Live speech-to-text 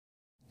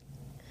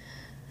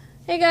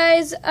Hey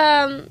guys,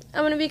 I'm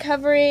going to be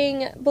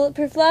covering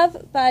Bulletproof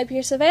Love by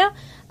Peirce. I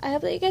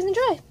hope that you guys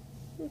enjoy.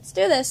 Let's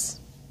do this.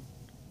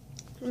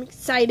 I'm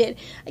excited.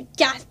 I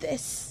got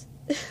this.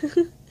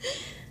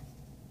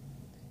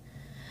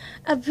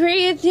 I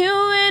breathe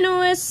you in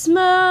with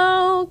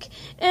smoke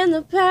in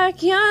the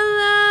backyard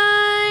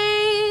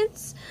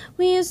lights.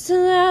 We used to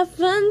laugh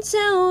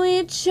until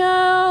we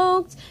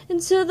choked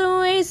into the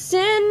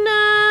wasted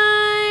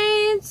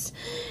nights.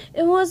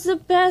 It was the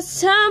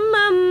best time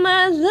of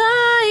my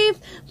life,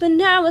 but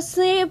now I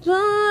sleep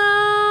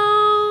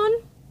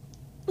alone.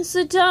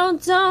 So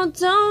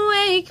don't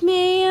wake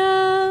me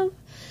up,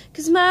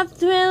 'cause my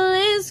thrill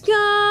is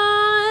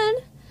gone.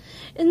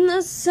 In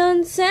the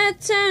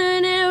sunset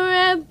turning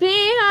red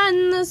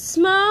behind the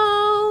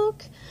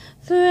smoke,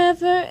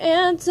 forever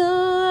and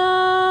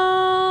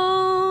alone.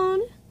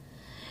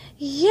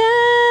 Yeah.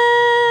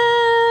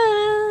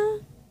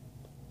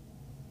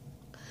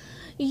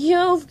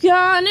 You've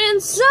gone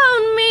and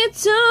sewn me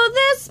to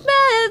this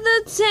bed.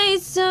 The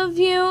taste of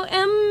you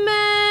and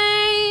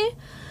me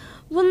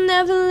will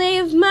never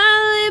leave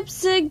my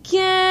lips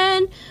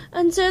again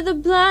under the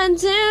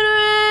blinding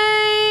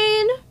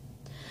rain.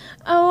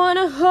 I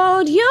wanna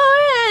hold your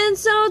hand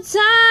so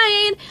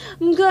tight,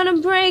 I'm gonna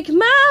break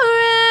my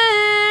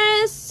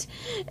wrist.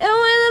 And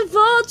when the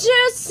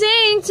vultures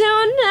sing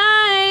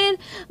tonight,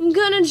 I'm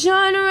gonna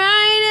join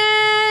right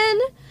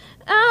in.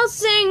 I'll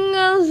sing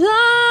along.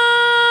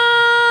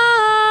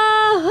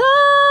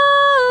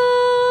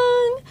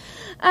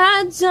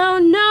 I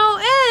don't know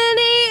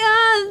any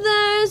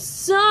other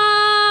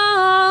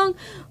song.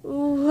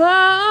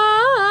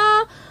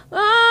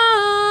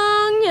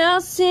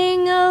 I'll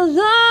sing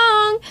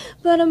along,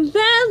 but I'm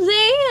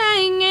barely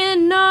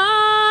hanging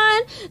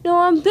on. No,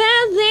 I'm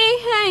barely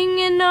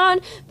hanging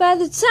on. By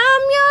the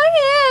time you're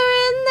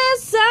hearing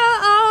this,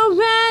 I'll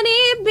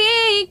already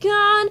be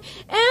gone.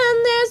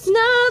 And there's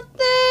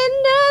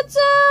nothing to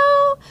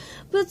do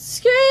but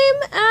scream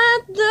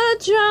at the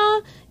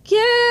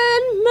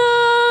drunken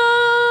moon.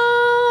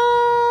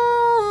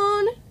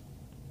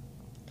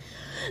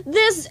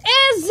 This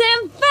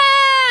isn't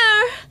fair.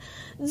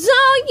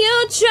 Don't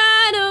you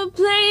try to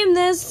blame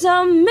this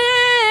on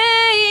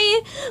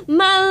me.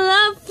 My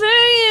love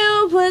for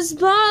you was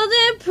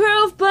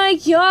bulletproof,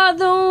 but you're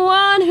the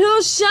one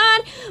who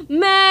shot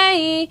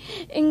me.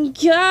 And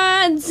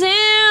God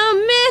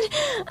damn it,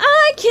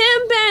 I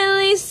can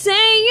barely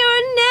say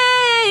your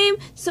name,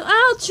 so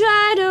I'll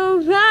try to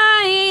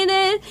write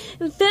it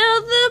and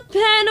fill the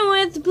pen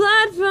with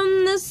blood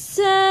from the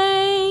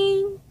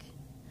sink.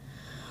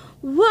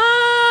 Whoa.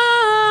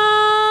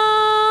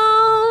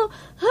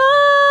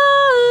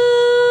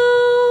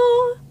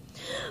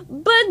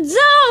 But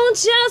don't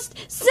just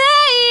say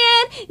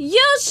it,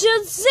 you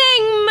should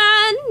sing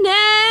my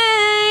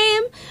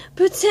name.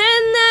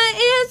 Pretend that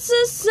it's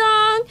a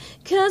song,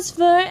 'cause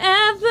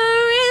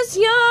forever is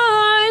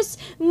yours.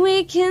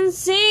 We can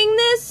sing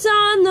this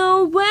on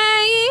the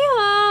way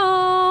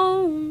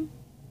home.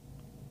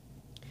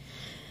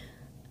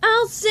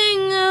 I'll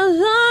sing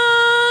along.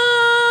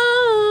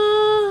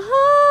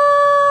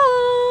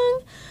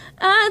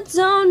 I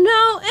don't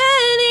know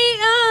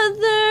any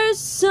other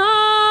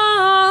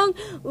song.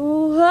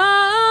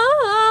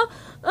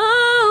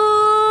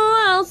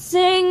 I'll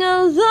sing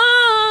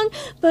along,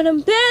 but I'm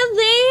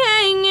barely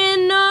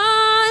hanging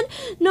on.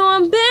 No,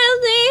 I'm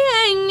barely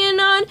hanging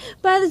on.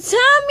 By the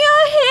time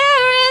you're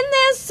hearing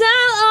this,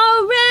 I'll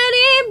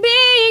already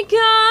be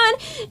gone.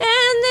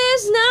 And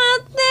there's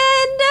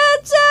nothing to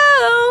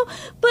do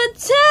but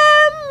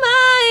tear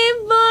my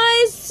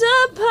voice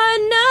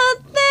apart.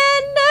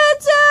 Nothing to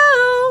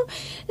do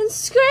and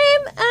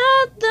scream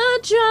at the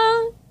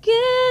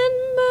drunken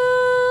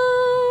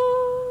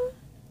moon.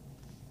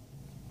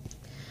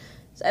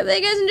 So I hope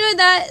you guys enjoyed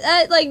that.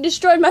 That like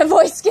destroyed my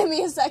voice. Give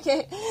me a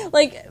second.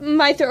 Like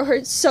my throat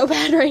hurts so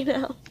bad right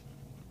now.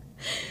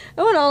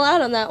 I went all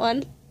out on that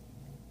one.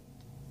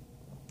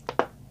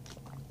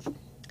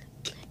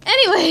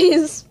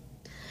 Anyways,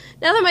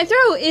 now that my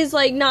throat is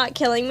like not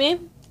killing me,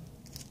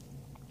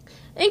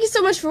 thank you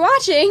so much for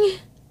watching.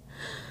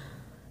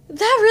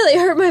 That really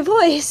hurt my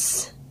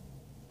voice.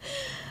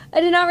 I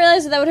did not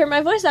realize that would hurt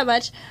my voice that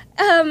much.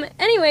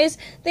 Anyways,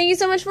 thank you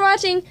so much for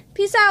watching.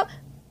 Peace out.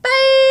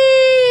 Bye.